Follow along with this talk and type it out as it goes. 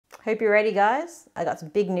Hope you're ready, guys. I got some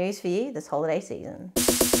big news for you this holiday season.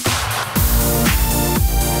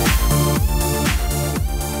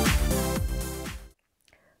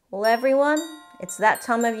 Well, everyone, it's that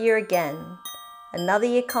time of year again. Another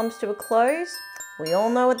year comes to a close. We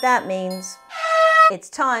all know what that means.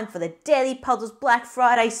 It's time for the Dailypuzzles Black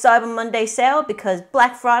Friday Cyber Monday sale because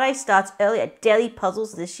Black Friday starts early at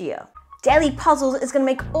Dailypuzzles this year. Dailypuzzles is going to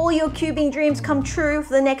make all your cubing dreams come true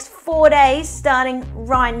for the next 4 days starting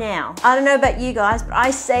right now. I don't know about you guys, but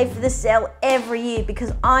I save for this sale every year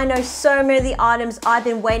because I know so many of the items I've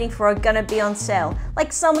been waiting for are going to be on sale.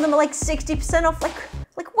 Like some of them are like 60% off, like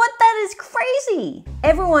what? That is crazy.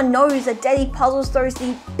 Everyone knows that Dailypuzzles throws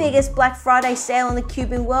the biggest Black Friday sale in the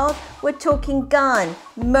cubing world. We're talking Gun,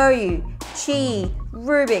 Moyu, Chi,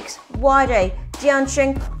 Rubik's, YJ,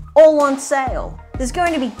 Jiansheng, all on sale. There's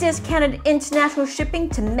going to be discounted international shipping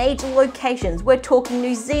to major locations. We're talking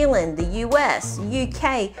New Zealand, the US,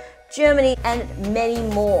 UK, Germany, and many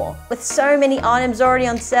more. With so many items already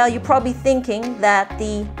on sale, you're probably thinking that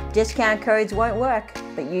the discount codes won't work,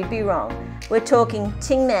 but you'd be wrong. We're talking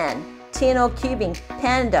Tingman, TNL Cubing,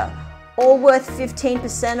 Panda, all worth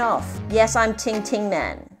 15% off. Yes, I'm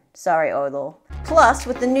Tingman. Sorry, Odor. Plus,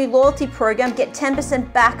 with the new loyalty program, get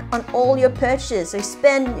 10% back on all your purchases. So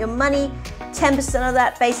spend your money, 10% of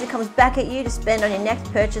that basically comes back at you to spend on your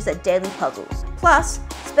next purchase at Dailypuzzles. Plus,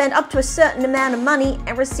 spend up to a certain amount of money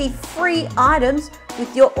and receive free items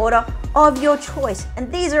with your order of your choice.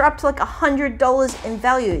 And these are up to like $100 in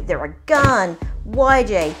value. There are Gun,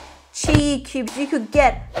 YJ, Chi cubes you could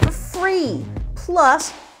get for free.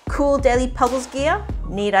 Plus, cool Dailypuzzles gear.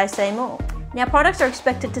 Need I say more? Now, products are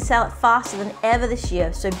expected to sell it faster than ever this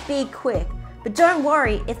year, so be quick. But don't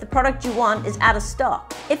worry if the product you want is out of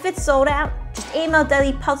stock. If it's sold out, just email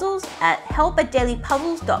Dailypuzzles at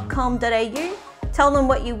help@dailypuzzles.com.au, tell them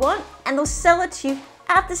what you want, and they'll sell it to you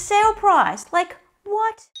at the sale price. Like,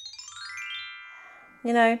 what?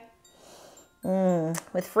 You know,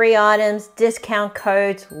 with free items, discount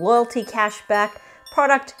codes, loyalty cashback,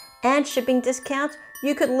 product and shipping discounts,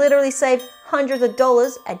 you could literally save hundreds of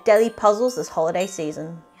dollars at Dailypuzzles this holiday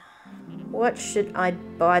season. What should I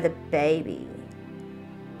buy the baby?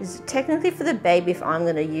 Is it technically for the baby if I'm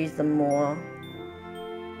going to use them more?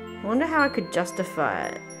 I wonder how I could justify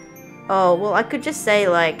it. Oh, well, I could just say,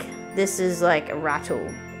 like, this is like a rattle,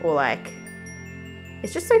 or like,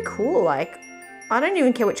 it's just so cool. Like, I don't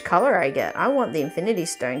even care which color I get. I want the Infinity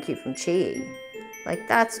Stone cube from Chi. Like,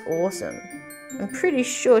 that's awesome. I'm pretty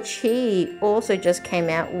sure Chi also just came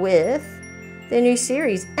out with their new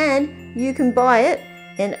series, and you can buy it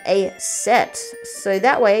in a set. So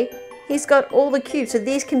that way, he's got all the cubes. So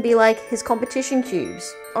these can be like his competition cubes.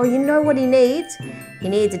 Oh, you know what he needs? He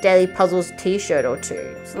needs a Dailypuzzles t-shirt or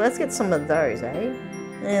two. So let's get some of those, eh?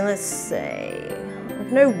 And let's say,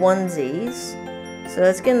 like no onesies. So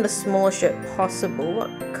let's get him the smallest shirt possible.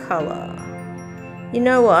 What color? You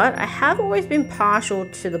know what? I have always been partial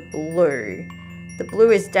to the blue. The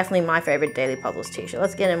blue is definitely my favorite Dailypuzzles t-shirt.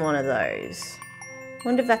 Let's get him one of those.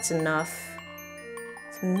 Wonder if that's enough.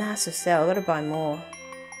 It's a massive sale. I've got to buy more.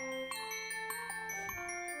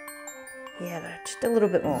 Yeah, but just a little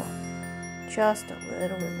bit more. Just a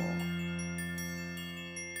little bit more.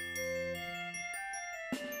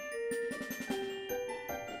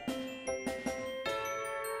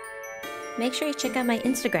 Make sure you check out my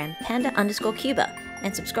Instagram, Panda_Quber,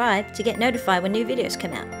 and subscribe to get notified when new videos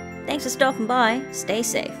come out. Thanks for stopping by. Stay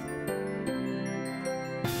safe.